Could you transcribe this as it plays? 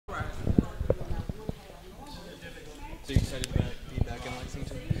So you excited to be back in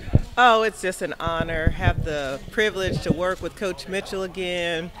Lexington? Oh, it's just an honor. Have the privilege to work with Coach Mitchell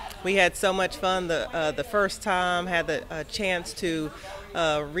again. We had so much fun the first time. Had the chance to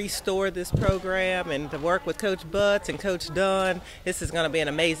restore this program and to work with Coach Butts and Coach Dunn. This is going to be an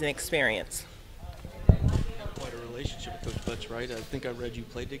amazing experience. You have quite a relationship with Coach Butts, right? I think I read you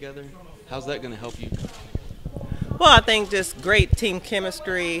played together. How's that going to help you? Well, I think just great team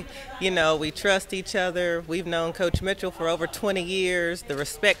chemistry. You know, we trust each other. We've known Coach Mitchell for over 20 years, the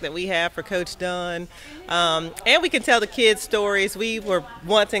respect that we have for Coach Dunn. And we can tell the kids stories. We were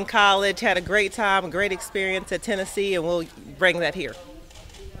once in college, had a great time, a great experience at Tennessee, and we'll bring that here.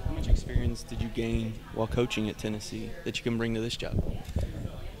 How much experience did you gain while coaching at Tennessee that you can bring to this job?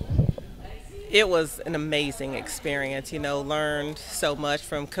 It was an amazing experience, you know, learned so much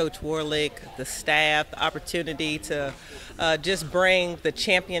from Coach Warlick, the staff, the opportunity to just bring the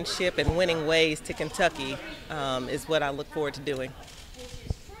championship and winning ways to Kentucky is what I look forward to doing.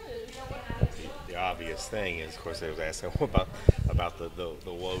 The obvious thing is, of course, they was asking about the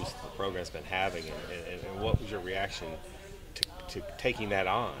woes the program's been having, and what was your reaction to taking that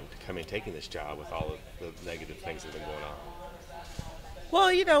on, taking this job with all of the negative things that have been going on? Well,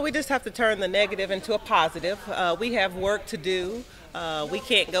 you know, we just have to turn the negative into a positive. We have work to do. We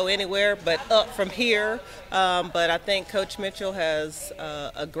can't go anywhere but up from here. But I think Coach Mitchell has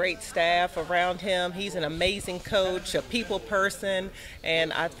a great staff around him. He's an amazing coach, a people person,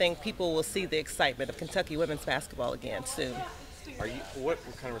 and I think people will see the excitement of Kentucky women's basketball again soon. What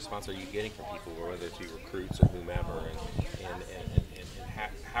kind of response are you getting from people, whether it's recruits or whomever, and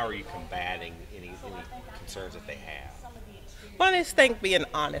how are you combating any concerns that they have? Well, I just think being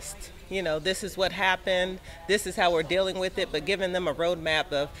honest. You know, this is what happened, this is how we're dealing with it, but giving them a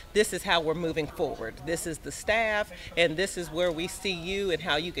roadmap of this is how we're moving forward. This is the staff, and this is where we see you and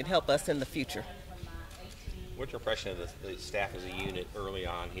how you can help us in the future. What's your impression of the staff as a unit early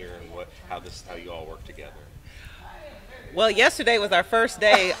on here, and how you all work together? Well, yesterday was our first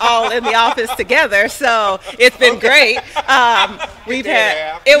day all in the office together, so it's been great.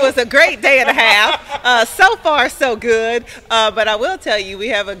 It was a great day and a half. So far, so good. But I will tell you, we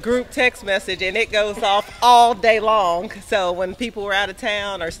have a group text message, and it goes off all day long. So when people are out of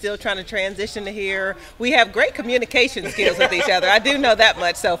town or still trying to transition to here, we have great communication skills with each other. I do know that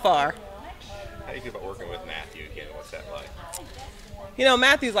much so far. How do you feel about working with Matthew again? What's that like? You know,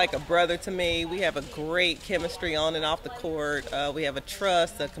 Matthew's like a brother to me. We have a great chemistry on and off the court. We have a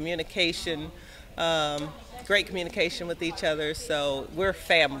trust, a communication, great communication with each other. So we're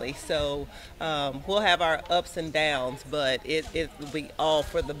family. So we'll have our ups and downs, but it will be all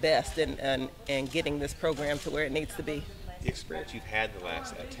for the best and getting this program to where it needs to be. The experience you've had the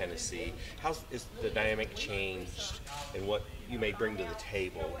last at Tennessee, how is the dynamic changed and what you may bring to the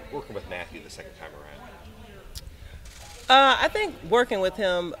table working with Matthew the second time around? I think working with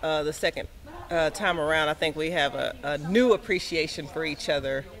him the second time around, I think we have a new appreciation for each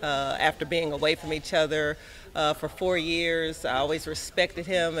other after being away from each other for 4 years. I always respected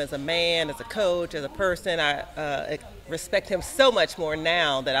him as a man, as a coach, as a person. I respect him so much more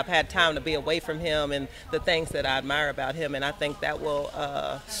now that I've had time to be away from him and the things that I admire about him, and I think that will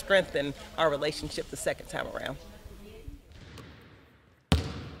strengthen our relationship the second time around.